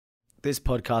This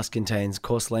podcast contains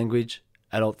coarse language,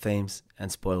 adult themes,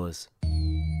 and spoilers.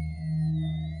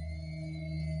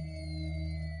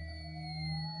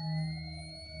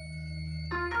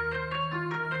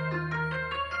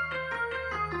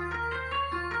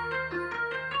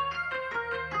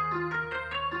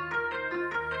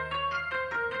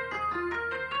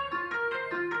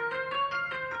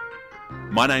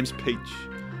 My name's Peach,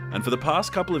 and for the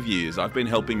past couple of years I've been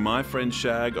helping my friend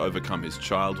Shag overcome his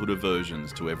childhood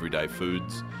aversions to everyday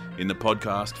foods in the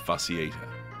podcast Fussy Eater.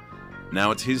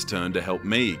 Now it's his turn to help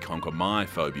me conquer my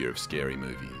phobia of scary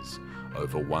movies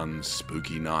over one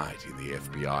spooky night in the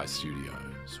FBI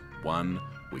studios, one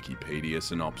Wikipedia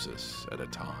synopsis at a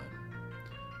time.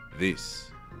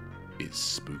 This is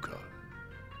Spooko.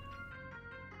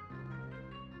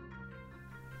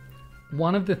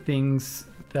 One of the things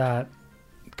that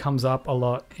comes up a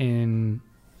lot in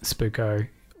Spooko,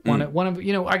 one of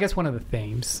you know, I guess one of the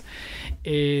themes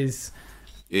is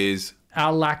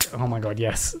our lack. Oh my god,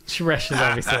 yes, Resh's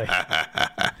obviously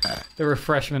the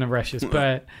refreshment of Resh's,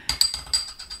 but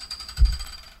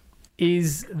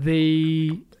is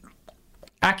the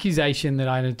accusation that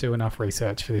I didn't do enough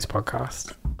research for this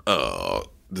podcast. Oh,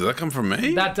 does that come from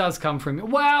me? That does come from me.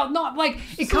 Well, not like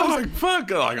it comes.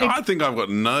 I think I've got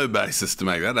no basis to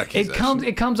make that accusation.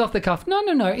 It comes off the cuff. No.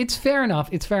 It's fair enough.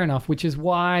 It's fair enough, which is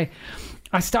why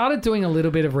I started doing a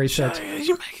little bit of research.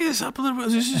 You're making this up a little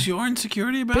bit. This is your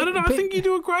insecurity about it. I think you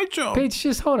do a great job. Peach,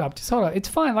 just hold up. It's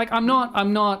fine. Like I'm not.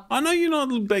 I know you're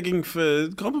not begging for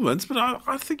compliments, but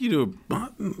I think you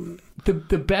do.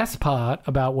 The best part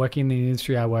about working in the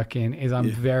industry I work in is I'm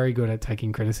very good at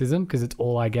taking criticism because it's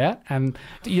all I get, and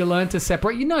you learn to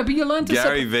separate. You learn to.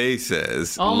 Gary V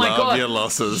says, "Oh my love god, your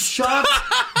losses." Shut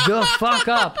the fuck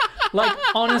up! Like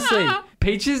honestly.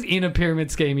 Peach is in a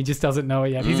pyramid scheme. He just doesn't know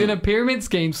it yet. He's in a pyramid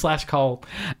scheme / cult.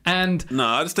 And no,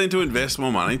 I just need to invest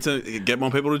more money to get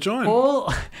more people to join.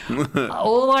 All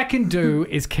I can do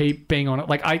is keep being on it.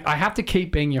 Like I have to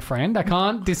keep being your friend. I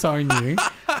can't disown you.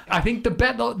 I think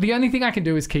the only thing I can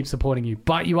do is keep supporting you.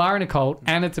 But you are in a cult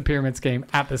and it's a pyramid scheme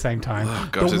at the same time. Oh,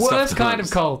 gosh, the worst kind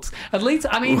of cults. At least,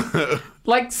 I mean...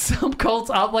 Like some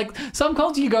cults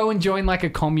you go and join like a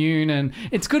commune and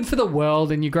it's good for the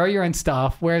world and you grow your own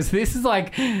stuff. Whereas this is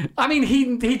like, I mean,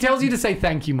 he tells you to say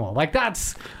thank you more. Like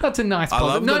that's a nice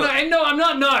positive. No, I'm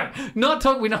not.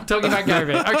 No, we're not talking about Gary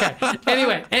Vee.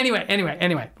 Okay.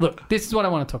 Anyway. Look, this is what I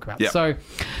want to talk about. Yep. So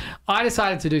I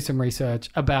decided to do some research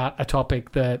about a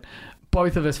topic that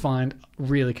both of us find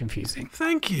really confusing.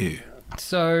 Thank you.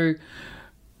 So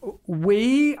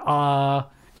we are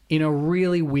in a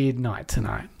really weird night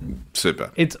tonight. Super.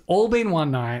 It's all been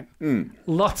one night.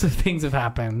 Lots of things have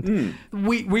happened.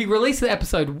 We release the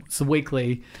episodes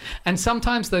weekly, and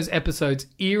sometimes those episodes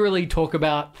eerily talk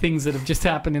about things that have just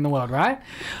happened in the world, right?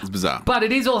 It's bizarre. But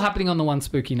it is all happening on the one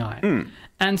spooky night.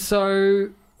 And so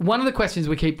one of the questions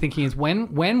we keep thinking is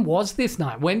when was this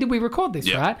night? When did we record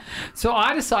this, right? So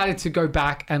I decided to go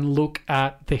back and look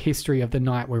at the history of the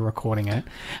night we're recording it,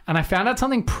 and I found out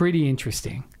something pretty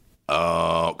interesting.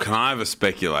 Oh, can I have a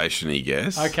speculation-y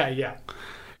guess? Okay, yeah.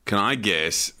 Can I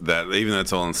guess that even though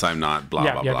it's all on the same night,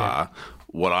 blah,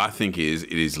 what I think is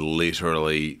it is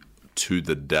literally to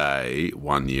the day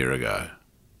 1 year ago?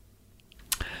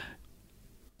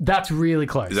 That's really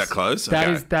close. Is that close?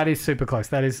 That is super close.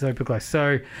 That is super close.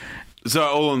 So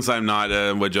all on the same night,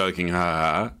 we're joking, ha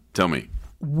ha. Tell me.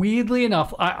 Weirdly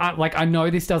enough, I know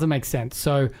this doesn't make sense.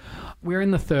 So we're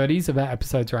in the 30s of our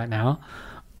episodes right now.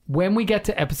 When we get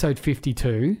to episode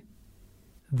 52,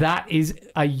 that is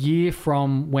a year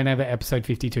from whenever episode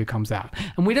 52 comes out.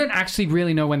 And we don't actually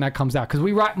really know when that comes out because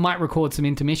we might record some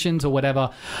intermissions or whatever.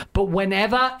 But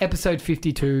whenever episode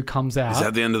 52 comes out... Is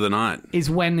that the end of the night? ...is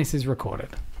when this is recorded.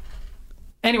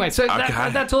 Anyway, so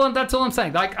that's all I'm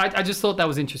saying. Like, I just thought that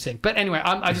was interesting. But anyway,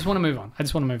 I just want to move on.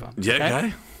 Yeah,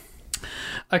 okay.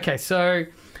 Okay, so...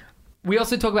 We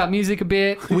also talk about music a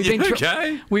bit. We've been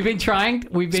trying.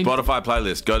 Spotify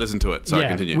playlist. Go listen to it. Sorry,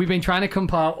 continue. We've been trying to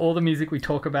compile all the music we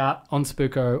talk about on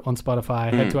Spooko on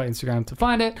Spotify. Head to our Instagram to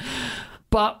find it.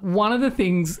 But one of the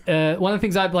things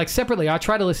I'd like separately, I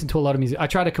try to listen to a lot of music. I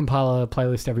try to compile a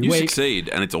playlist every week. You succeed,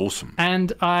 and it's awesome.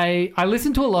 And I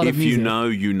listen to a lot of music. If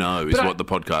you know is what the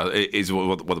podcast is,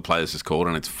 what the playlist is called,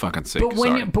 and it's fucking sick.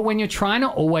 But when you're trying to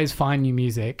always find new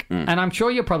music, and I'm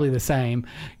sure you're probably the same,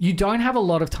 you don't have a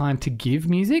lot of time to give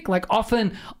music. Like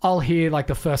often I'll hear like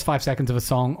the first 5 seconds of a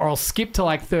song, or I'll skip to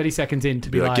like 30 seconds in to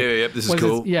be like, yeah, this is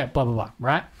cool. Yeah, blah blah blah,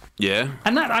 right? Yeah.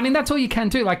 And that's all you can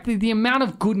do. Like the amount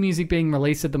of good music being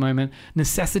released at the moment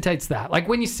necessitates that. Like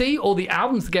when you see all the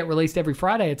albums that get released every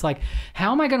Friday, it's like,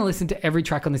 how am I going to listen to every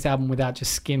track on this album without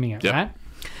just skimming it, right?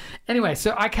 Anyway,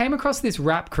 so I came across this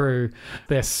rap crew.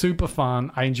 They're super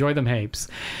fun. I enjoy them heaps.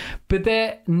 But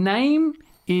their name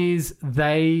is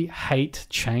They Hate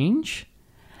Change.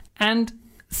 And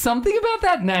something about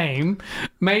that name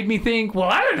made me think, well,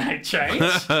 I don't hate change.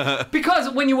 Because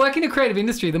when you work in a creative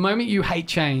industry, the moment you hate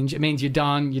change, it means you're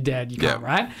done, you're dead, you can't,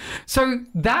 right? So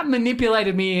that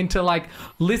manipulated me into like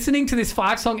listening to this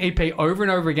 5-song EP over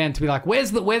and over again to be like,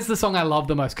 where's the song I love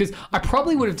the most? Because I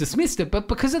probably would have dismissed it, but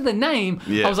because of the name,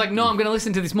 I was like, no, I'm going to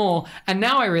listen to this more. And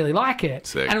now I really like it.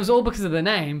 Sick. And it was all because of the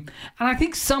name. And I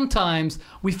think sometimes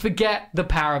we forget the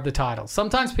power of the title.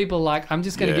 Sometimes people are like, I'm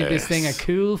just going to give this thing a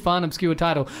cool, fun, obscure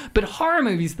title. But horror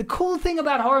movies, the cool thing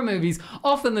about horror movies,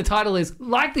 often the title is,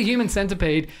 like the Human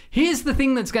Centipede, here's the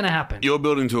thing that's going to happen. You're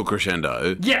building to a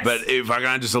crescendo. Yes. But if I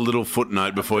go just a little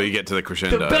footnote before you get to the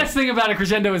crescendo. The best thing about a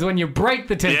crescendo is when you break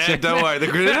the tension. Yeah, don't worry. The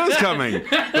crescendo's coming.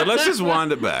 But let's just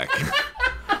wind it back.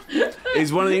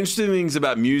 Is one of the interesting things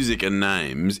about music and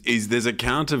names is there's a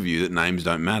counter view that names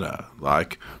don't matter.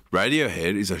 Like,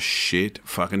 Radiohead is a shit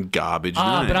fucking garbage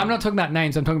name. But I'm not talking about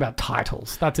names. I'm talking about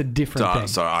titles. That's a different thing.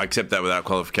 So I accept that without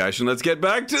qualification. Let's get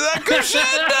back to that crescendo.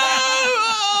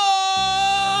 Oh,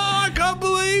 I can't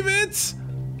believe it.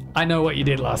 I know what you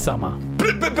did last summer.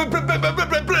 I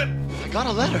got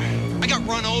a letter. I got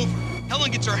run over.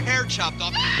 Helen gets her hair chopped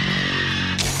off.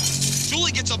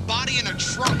 Julie gets a body in a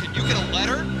trunk, and you get a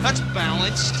letter? That's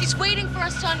balanced. She's waiting for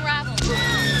us to unravel.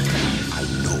 I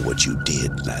know what you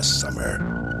did last summer.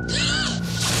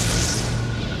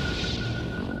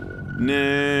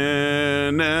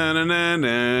 Na na na na na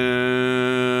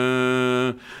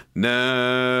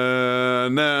na na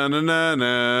na na na na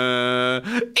na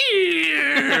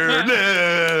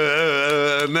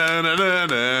na na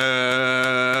na.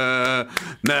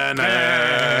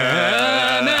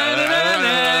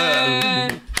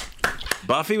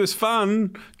 Buffy was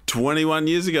fun 21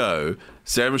 years ago.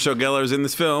 Sarah Michelle Gellar is in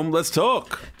this film. Let's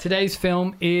talk. Today's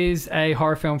film is a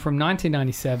horror film from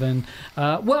 1997.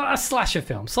 A slasher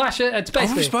film. Slasher, it's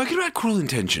basically... We've spoken about Cruel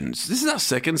Intentions. This is our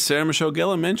second Sarah Michelle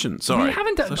Gellar mention. Sorry. We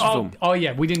haven't done...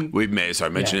 Yeah, we didn't... We've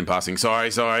mentioned in passing.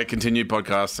 Sorry. Continued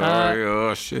podcast.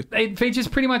 Sorry. Shit. It features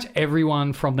pretty much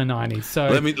everyone from the 90s. So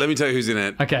Let me tell you who's in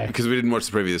it. Okay. Because we didn't watch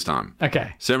the preview this time.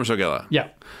 Okay. Sarah Michelle Gellar. Yeah.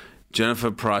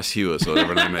 Jennifer Price Hewis, or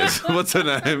whatever her name is. What's her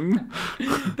name?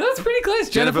 That's pretty close.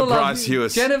 Jennifer Price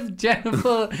Hewis.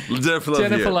 Jennifer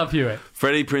Love Hewitt.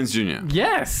 Freddie Prinze Jr.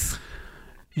 Yes.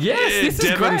 This is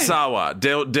Devon great. Sawa.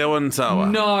 Devon Sawa.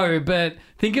 No, but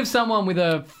think of someone with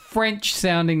a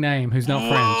French-sounding name who's not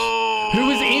French. Who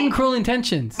was in Cruel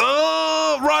Intentions.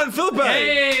 Oh, Ryan Philippe.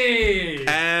 Hey!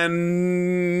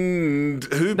 And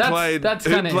who played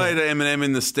Eminem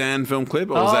in the Stan film clip?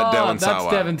 Or was that Devon Sawa?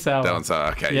 That's Devon Sawa. Devon Sawa.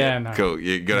 Okay. Yeah, no. Cool.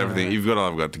 You got everything. Right. You've got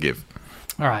all I've got to give.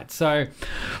 All right, so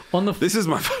This is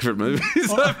my favourite movie.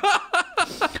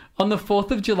 On the 4th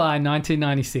of July,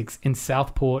 1996, in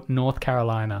Southport, North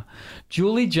Carolina,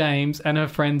 Julie James and her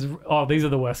friends... Oh, these are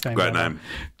the worst names. Great name.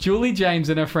 Julie James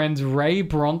and her friends Ray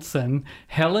Bronson,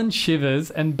 Helen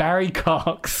Shivers, and Barry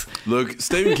Cox. Look,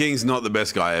 Stephen King's not the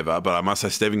best guy ever, but I must say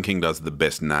Stephen King does the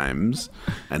best names,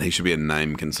 and he should be a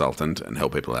name consultant and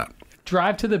help people out.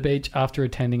 Drive to the beach after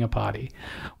attending a party.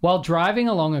 While driving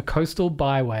along a coastal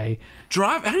byway...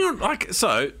 Hang on,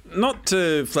 not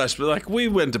to flash, but we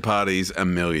went to parties a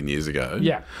million years ago.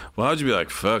 Yeah. Why would you be like,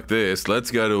 fuck this,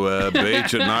 let's go to a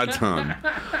beach at nighttime?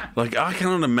 I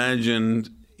cannot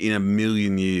imagine in a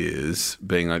million years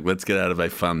being like, let's get out of a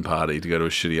fun party to go to a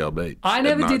shitty old beach. I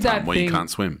never did that where thing. You can't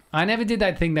swim. I never did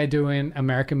that thing they do in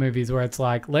American movies where it's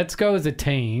like, let's go as a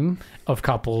team of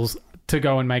couples to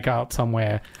go and make out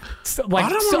somewhere. I don't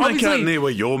want to make out near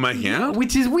where you're making out.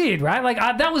 Which is weird, right?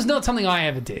 That was not something I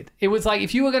ever did. It was like,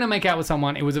 if you were going to make out with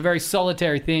someone, it was a very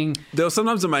solitary thing. There was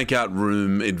sometimes a make-out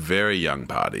room in very young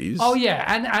parties. Oh, yeah.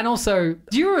 And also,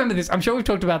 do you remember this? I'm sure we've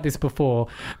talked about this before.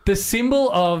 The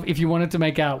symbol of if you wanted to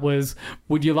make out was,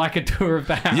 would you like a tour of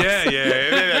the house?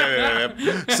 Yeah.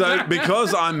 So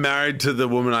because I'm married to the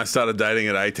woman I started dating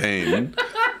at 18...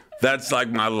 That's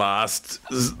my last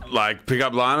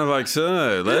pickup line of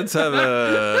so let's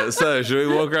have should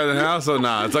we walk around the house or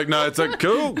not? It's no, it's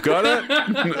cool, got it.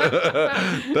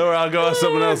 Don't worry, I'll go ask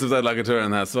someone else if they'd like a tour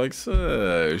around the house.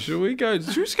 Should we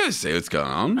just go see what's going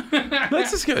on?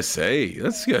 Let's just go see.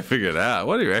 Let's go figure it out.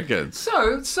 What do you reckon?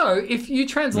 So if you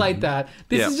translate that,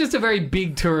 this is just a very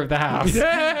big tour of the house.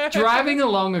 Yeah. Driving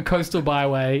along a coastal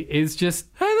byway is just...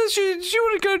 Hey, do you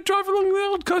want to go drive along the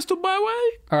old coastal byway?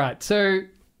 All right, so...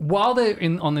 While they're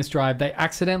on this drive, they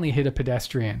accidentally hit a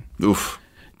pedestrian. Oof.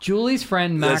 Julie's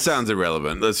friend That Max... sounds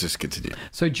irrelevant. Let's just continue.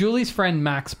 So Julie's friend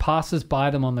Max passes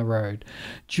by them on the road.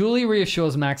 Julie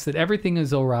reassures Max that everything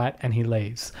is all right and he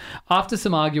leaves. After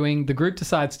some arguing, the group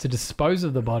decides to dispose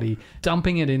of the body,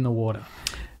 dumping it in the water.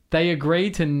 They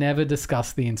agree to never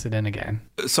discuss the incident again.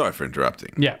 Sorry for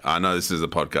interrupting. Yeah. I know this is a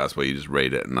podcast where you just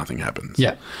read it and nothing happens.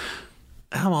 Yeah.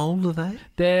 How old are they?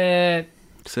 They're...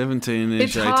 17-ish,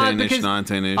 It's hard 18-ish, because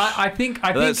 19-ish. I think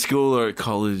Are they at school or at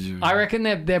college? I reckon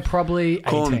they're probably 18.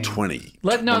 Call them 20.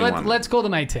 Let's call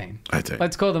them 18. 18.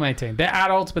 Let's call them 18. They're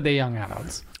adults, but they're young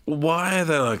adults. Why are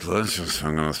they like, I'm going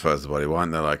to dispose of the body? Why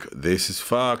aren't they like, this is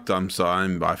fucked, I'm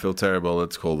sorry, I feel terrible,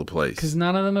 let's call the police? Because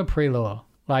none of them are pre-law.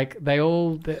 Like, But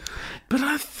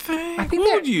I think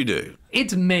what would you do?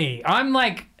 It's me. I'm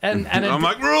like... I'm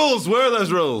like, rules! Where are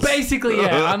those rules? Basically,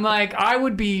 yeah. I'm like, I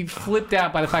would be flipped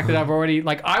out by the fact that I've already...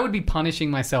 Like, I would be punishing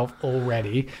myself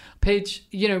already. Peach,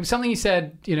 something you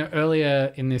said,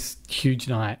 earlier in this huge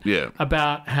night. Yeah.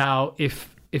 About how if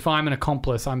I'm an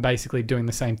accomplice, I'm basically doing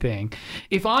the same thing.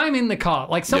 If I'm in the car,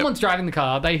 like someone's driving the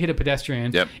car, they hit a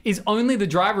pedestrian, is only the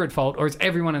driver at fault or is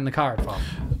everyone in the car at fault?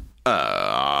 Well,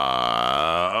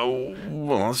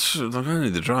 like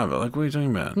only the driver. Like, what are you talking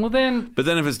about? Well, then... But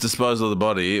then if it's disposal of the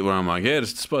body, where I'm like, yeah,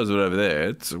 just dispose of it over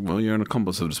there. You're an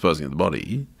accomplice of disposing of the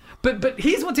body. But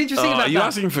here's what's interesting about that. Are you that.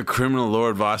 asking for criminal law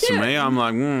advice from me? I'm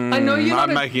like, I know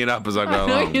I'm making it up as I go along.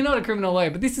 I know you're not a criminal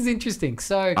lawyer, but this is interesting.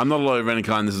 So I'm not a lawyer of any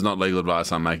kind. This is not legal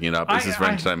advice. I'm making it up. This is for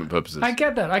entertainment purposes. I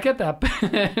get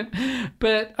that.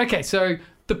 But, okay, so...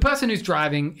 The person who's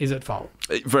driving is at fault.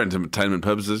 For entertainment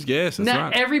purposes, yes, that's now,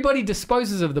 right. Everybody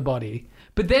disposes of the body,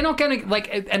 but they're not going to,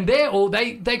 and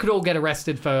they could all get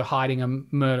arrested for hiding a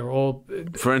murder or...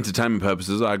 For entertainment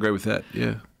purposes, I agree with that,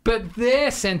 yeah. But their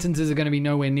sentences are going to be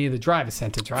nowhere near the driver's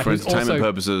sentence, right? For entertainment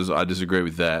purposes, I disagree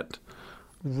with that.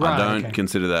 Right, I don't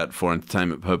consider that for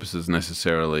entertainment purposes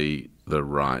necessarily the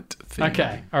right thing.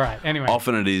 Okay, all right, anyway.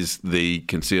 Often it is the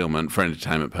concealment for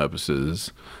entertainment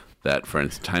purposes that for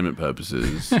entertainment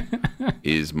purposes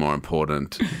is more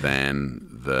important than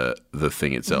the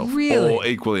thing itself. Really? Or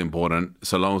equally important,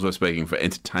 so long as we're speaking for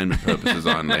entertainment purposes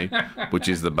only, which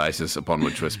is the basis upon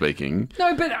which we're speaking.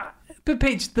 No, but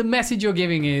Peach, the message you're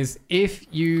giving is if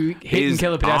you hit and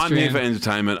kill a pedestrian... I'm here for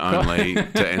entertainment only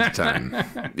to entertain.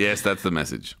 Yes, that's the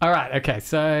message. All right, okay,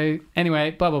 so anyway,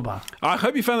 blah, blah, blah. I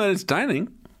hope you found that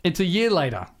entertaining. It's a year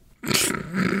later.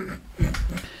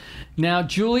 Now,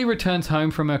 Julie returns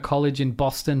home from her college in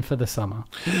Boston for the summer.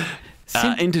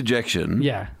 Interjection.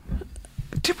 Yeah.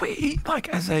 Did we,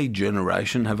 as a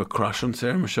generation, have a crush on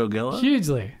Sarah Michelle Gellar?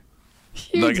 Hugely.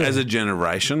 As a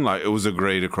generation, it was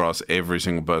agreed across every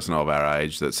single person of our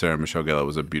age that Sarah Michelle Gellar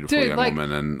was a beautiful young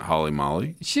woman, and holy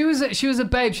moly. She was a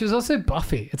babe. She was also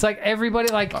Buffy. It's like everybody,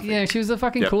 she was the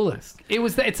fucking coolest.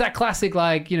 It's that classic,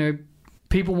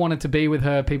 people wanted to be with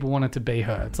her, people wanted to be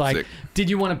her. It's like, did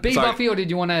you want to be Buffy or did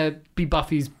you want to be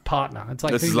Buffy's partner? It's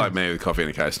like, this is like me with Coffee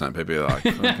and a Case Note. People are like,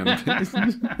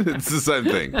 it's the same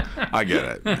thing. I get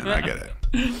it, man. I get it.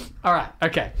 All right,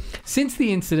 okay. Since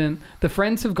the incident, the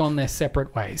friends have gone their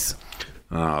separate ways.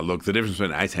 Look, the difference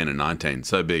between 18 and 19,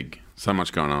 so big. So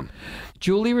much going on.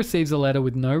 Julie receives a letter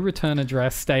with no return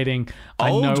address stating,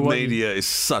 Old media is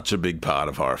such a big part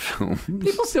of horror film.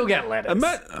 People still get letters.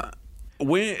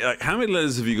 How many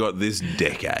letters have you got this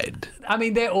decade? I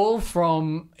mean, they're all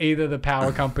from either the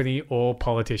power company or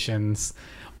politicians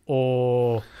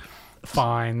or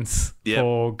fines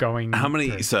for going... How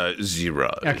many? through. So, zero.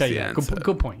 Okay, yeah.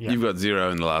 Good point, yeah. You've got zero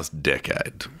in the last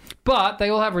decade. But they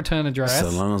all have return address. So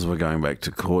long as we're going back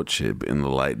to courtship in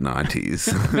the late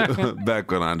 90s,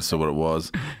 back when I understood what it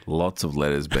was, lots of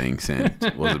letters being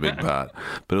sent was a big part.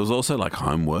 But it was also like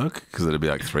homework, because it'd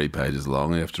be 3 pages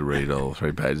long. You have to read all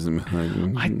 3 pages.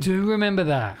 I do remember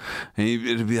that. And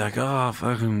it'd be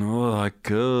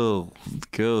cool.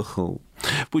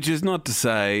 Which is not to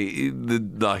say,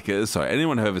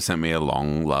 anyone who ever sent me a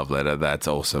long love letter, that's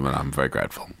awesome, and I'm very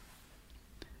grateful.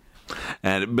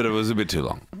 But it was a bit too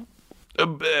long.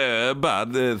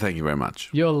 But thank you very much.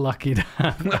 You're lucky to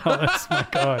have those. My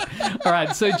God. All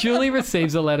right, so Julie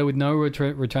receives a letter with no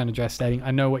return address stating, I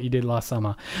know what you did last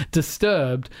summer.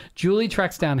 Disturbed, Julie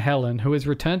tracks down Helen, who has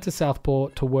returned to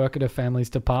Southport to work at her family's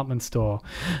department store,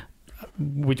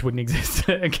 which wouldn't exist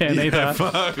again either.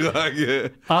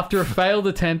 After a failed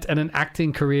attempt at an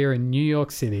acting career in New York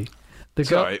City.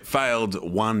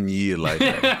 Failed 1 year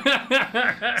later.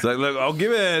 It's look, I'll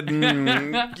give it...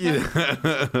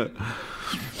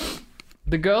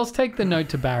 The girls take the note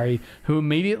to Barry, who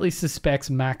immediately suspects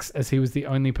Max as he was the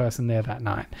only person there that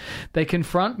night. They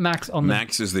confront Max on the...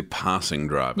 Max is the passing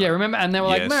driver. Yeah, remember? And they were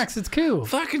like, Yes. Max, it's cool.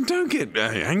 Fucking don't get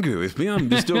angry with me. I'm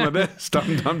just doing my best.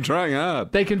 I'm trying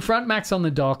hard. They confront Max on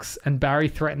the docks, and Barry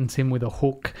threatens him with a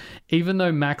hook, even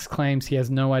though Max claims he has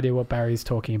no idea what Barry is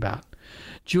talking about.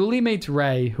 Julie meets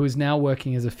Ray, who is now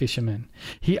working as a fisherman.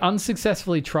 He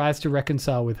unsuccessfully tries to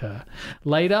reconcile with her.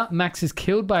 Later, Max is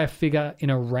killed by a figure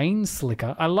in a rain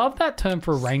slicker. I love that term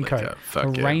for a raincoat.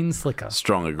 Fuck yeah. Rain slicker.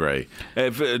 Strong agree.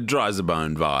 If it dries a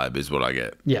bone vibe is what I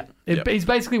get. Yeah. Yep. He's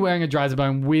basically wearing a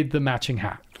Dryzerbone with the matching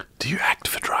hat. Do you act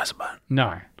for dries a bone?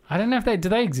 No. I don't know if do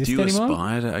they exist Do you anymore?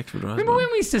 aspire to act for dries a Remember bone?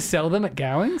 when we used to sell them at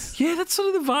Gowings? Yeah, that's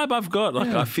sort of the vibe I've got. Like,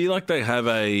 I feel like they have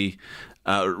a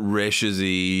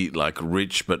Reches-y, like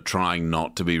rich but trying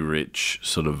not to be rich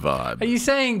sort of vibe. Are you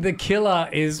saying the killer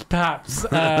is perhaps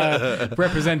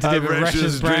representative of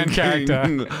Resh's brand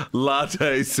character?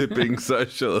 Latte sipping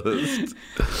socialist.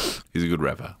 He's a good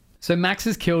rapper. So Max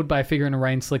is killed by a figure in a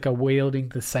rain slicker wielding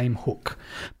the same hook.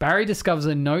 Barry discovers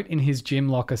a note in his gym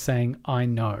locker saying, "I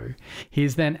know." He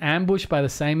is then ambushed by the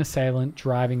same assailant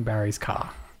driving Barry's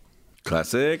car.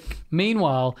 Classic.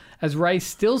 Meanwhile, as Ray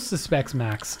still suspects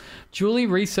Max, Julie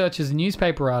researches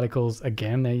newspaper articles.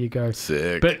 Again, there you go.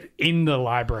 Sick. But in the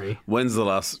library. When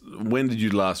did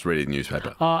you last read a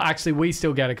newspaper? Actually, we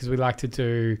still get it because we like to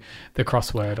do the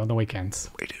crossword on the weekends.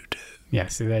 We do too. Yeah,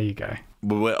 so there you go.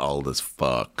 But we're old as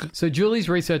fuck. So Julie's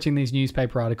researching these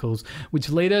newspaper articles, which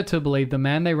lead her to believe the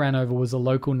man they ran over was a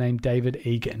local named David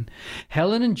Egan.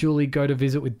 Helen and Julie go to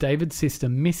visit with David's sister,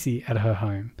 Missy, at her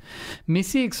home.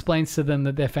 Missy explains to them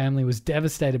that their family was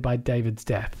devastated by David's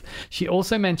death. She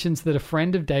also mentions that a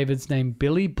friend of David's named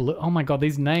Billy Blue... Oh my God,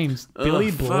 these names. Billy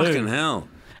Blue. Fucking hell.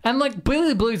 And like,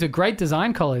 Billy Blue's a great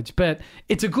design college, but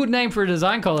it's a good name for a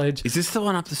design college. Is this the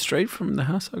one up the street from the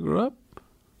house I grew up?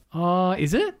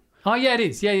 Is it? Oh, yeah, it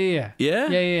is. Yeah. Yeah?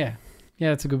 Yeah,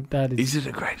 that's a good... That Is it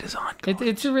a great design college?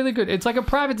 It's a really good... It's like a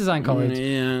private design college.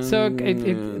 Yeah. So,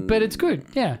 but it's good,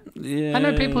 yeah. Yeah. I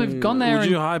know people who've gone there Would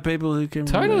and... you hire people who came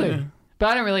from Totally. there? But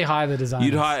I don't really hire the designers.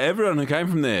 You'd hire everyone who came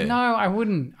from there. No, I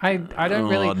wouldn't. I don't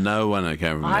really... Oh, no one who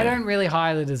came from there. I don't really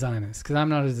hire the designers because I'm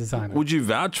not a designer. Would you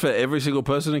vouch for every single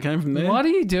person who came from there? What are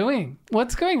you doing?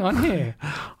 What's going on here?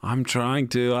 I'm trying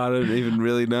to. I don't even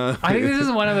really know. I think this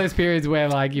is one of those periods where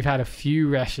like you've had a few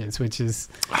rashes, which is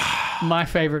my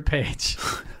favorite page.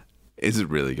 Is it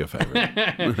really your favorite?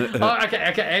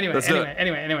 Okay.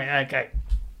 Anyway, okay.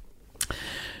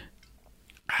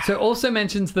 So also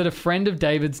mentions that a friend of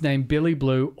David's named Billy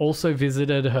Blue also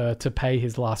visited her to pay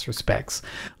his last respects.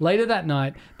 Later that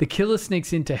night, the killer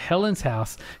sneaks into Helen's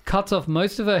house, cuts off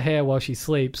most of her hair while she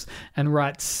sleeps, and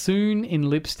writes "soon" in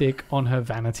lipstick on her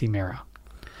vanity mirror.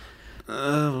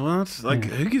 What? Like,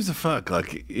 who gives a fuck?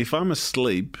 Like, if I'm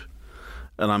asleep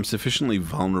and I'm sufficiently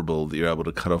vulnerable that you're able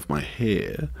to cut off my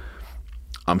hair,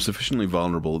 I'm sufficiently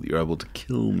vulnerable that you're able to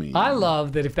kill me. I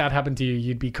love that if that happened to you,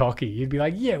 you'd be cocky. You'd be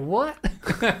like, yeah, what?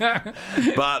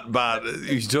 But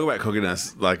you talk about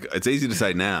cockiness, like, it's easy to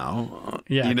say now.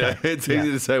 Yeah, You know, okay. it's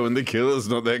easy to say when the killer's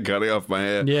not there cutting off my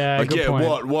hair. Yeah, like, good yeah,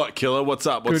 point. what, killer? What's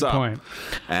up? What's Good up? point.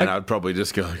 And I'd probably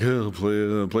just go, like,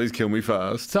 oh, please kill me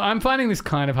fast. So I'm finding this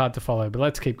kind of hard to follow, but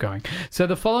let's keep going. So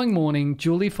the following morning,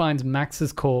 Julie finds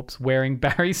Max's corpse wearing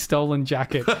Barry's stolen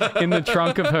jacket in the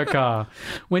trunk of her car.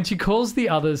 When she calls the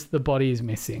others, the body is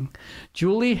missing.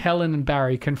 Julie, Helen, and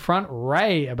Barry confront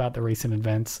Ray about the recent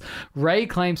events. Ray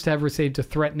claims to have received a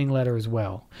threatening letter as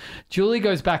well. Julie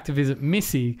goes back to visit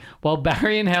Missy, while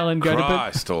Barry and Helen go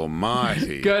Christ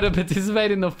almighty. to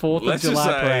participate in the 4th Let's of just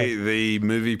July say parade. the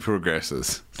movie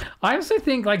progresses. I also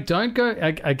think, like, don't go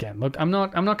again. Look, I'm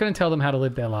not going to tell them how to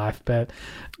live their life, but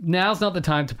now's not the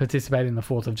time to participate in the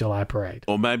 4th of July parade.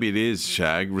 Or maybe it is,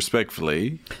 Shag,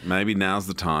 respectfully. Maybe now's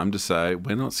the time to say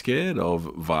we're not scared of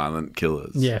violent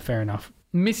killers. Yeah, fair enough.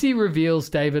 Missy reveals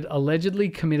David allegedly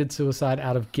committed suicide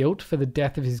out of guilt for the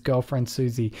death of his girlfriend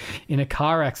Susie in a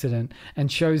car accident and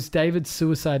shows David's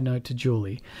suicide note to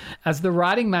Julie. As the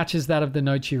writing matches that of the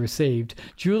note she received,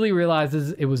 Julie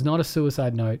realizes it was not a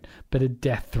suicide note, but a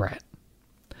death threat.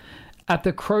 At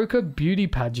the Croker beauty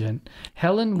pageant,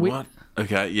 Helen... What?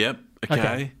 Okay, yep,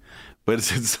 okay. But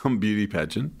it's in some beauty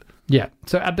pageant. Yeah.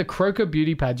 So at the Croker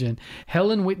beauty pageant,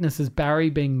 Helen witnesses Barry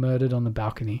being murdered on the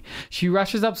balcony. She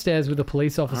rushes upstairs with a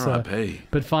police officer, R.I.P.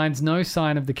 but finds no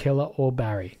sign of the killer or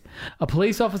Barry. A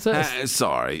police officer...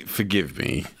 Sorry, forgive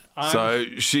me. So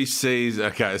she sees...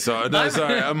 Okay, so... No,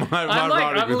 sorry, am I I'm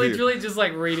writing with you? literally just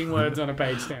like reading words on a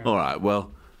page now. All right,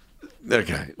 well,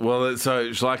 Okay. Well,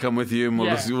 so shall I come with you and we'll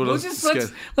Yeah. just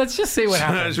Let's just see what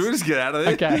happens. Should we just get out of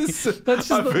this? Okay. Let's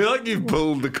just- I feel like you've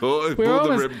pulled the cord, We're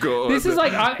pulled almost- the ripcord. This is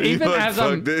like You're like,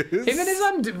 "Fuck this." even as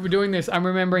I'm doing this, I'm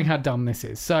remembering how dumb this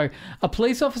is. So a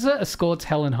police officer escorts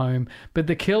Helen home, but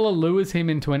the killer lures him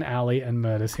into an alley and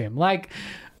murders him. Like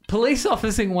police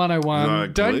officing 101.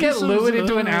 Like, Don't get police lured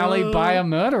into an officer. alley by a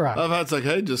murderer. I've had it's like,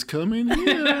 hey, just come in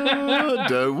here.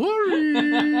 Don't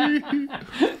worry.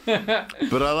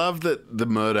 But I love that the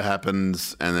murder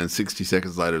happens and then 60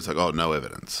 seconds later it's like, oh, no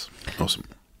evidence. Awesome.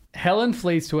 Helen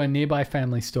flees to a nearby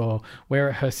family store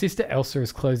where her sister Elsa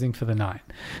is closing for the night.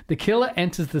 The killer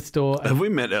enters the store and Have we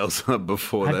met Elsa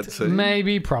before that scene?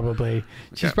 maybe, probably.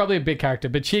 She's probably a big character,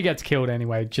 but she gets killed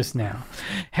anyway just now.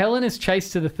 Helen is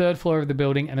chased to the third floor of the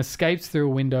building and escapes through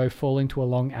a window, falling to a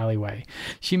long alleyway.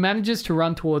 She manages to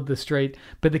run toward the street,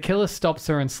 but the killer stops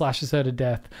her and slashes her to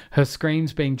death, her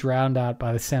screams being drowned out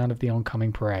by the sound of the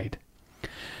oncoming parade.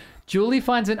 Julie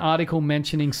finds an article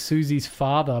mentioning Susie's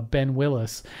father, Ben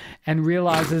Willis, and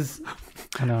realizes...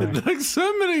 I know. Like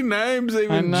so many names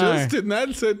even know. just in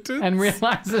that sentence. And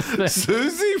realizes that...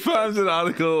 Susie finds an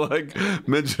article like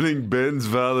mentioning Ben's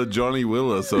father, Johnny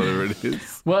Willis, or whatever it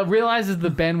is. Well, realizes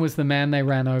that Ben was the man they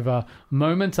ran over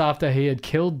moments after he had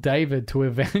killed David to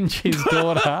avenge his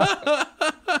daughter.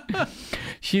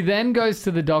 She then goes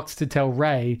to the docks to tell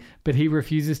Ray, but he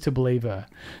refuses to believe her.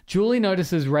 Julie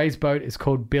notices Ray's boat is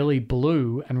called Billy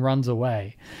Blue and runs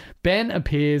away. Ben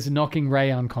appears, knocking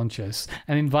Ray unconscious,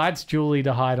 and invites Julie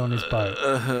to hide on his boat.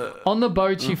 On the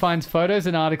boat, she finds photos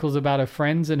and articles about her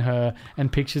friends and her,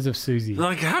 and pictures of Susie.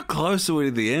 Like, how close are we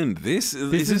to the end? This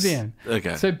Is the end.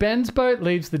 Okay. So Ben's boat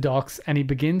leaves the docks and he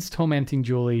begins tormenting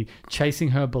Julie, chasing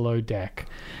her below deck.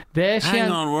 There she Hang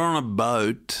on, we're on a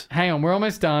boat. Hang on, we're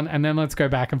almost done, and then let's go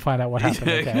back and find out what happened.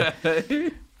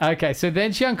 Okay. Okay, so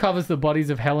then she uncovers the bodies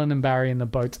of Helen and Barry in the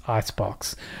boat's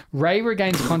icebox. Ray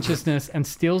regains consciousness and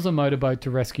steals a motorboat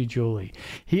to rescue Julie.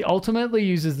 He ultimately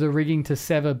uses the rigging to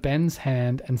sever Ben's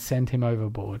hand and send him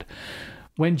overboard.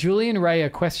 When Julie and Ray are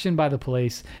questioned by the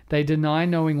police, they deny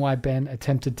knowing why Ben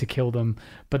attempted to kill them,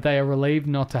 but they are relieved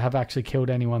not to have actually killed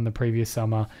anyone the previous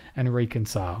summer and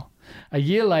reconcile. A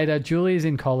year later, Julie is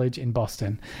in college in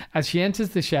Boston. As she enters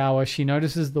the shower, she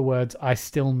notices the words, "I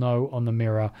still know," on the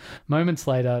mirror. Moments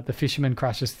later, the fisherman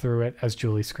crashes through it as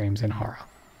Julie screams in horror.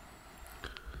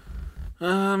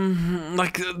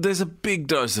 Like, there's a big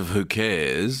dose of who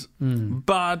cares,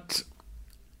 but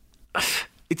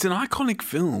it's an iconic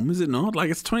film, is it not? Like,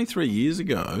 it's 23 years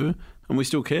ago, and we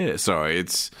still care. Sorry,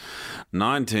 it's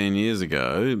 19 years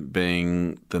ago,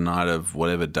 being the night of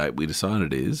whatever date we decide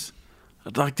it is.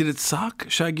 Like, did it suck?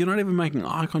 Shag, you're not even making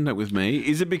eye contact with me.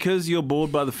 Is it because you're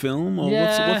bored by the film, or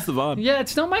what's the vibe? Yeah,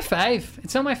 it's not my fave.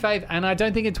 It's not my fave, and I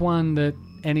don't think it's one that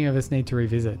any of us need to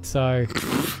revisit. So,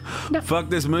 Fuck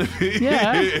this movie.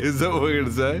 Yeah. Is that what we're going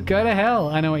to say? go to hell.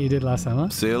 I know what you did last summer.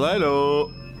 See you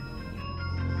later.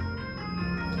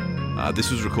 This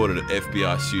was recorded at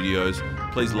FBI Studios.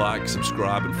 Please like,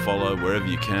 subscribe, and follow wherever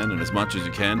you can and as much as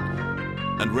you can.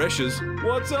 And Resh's,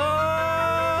 what's up?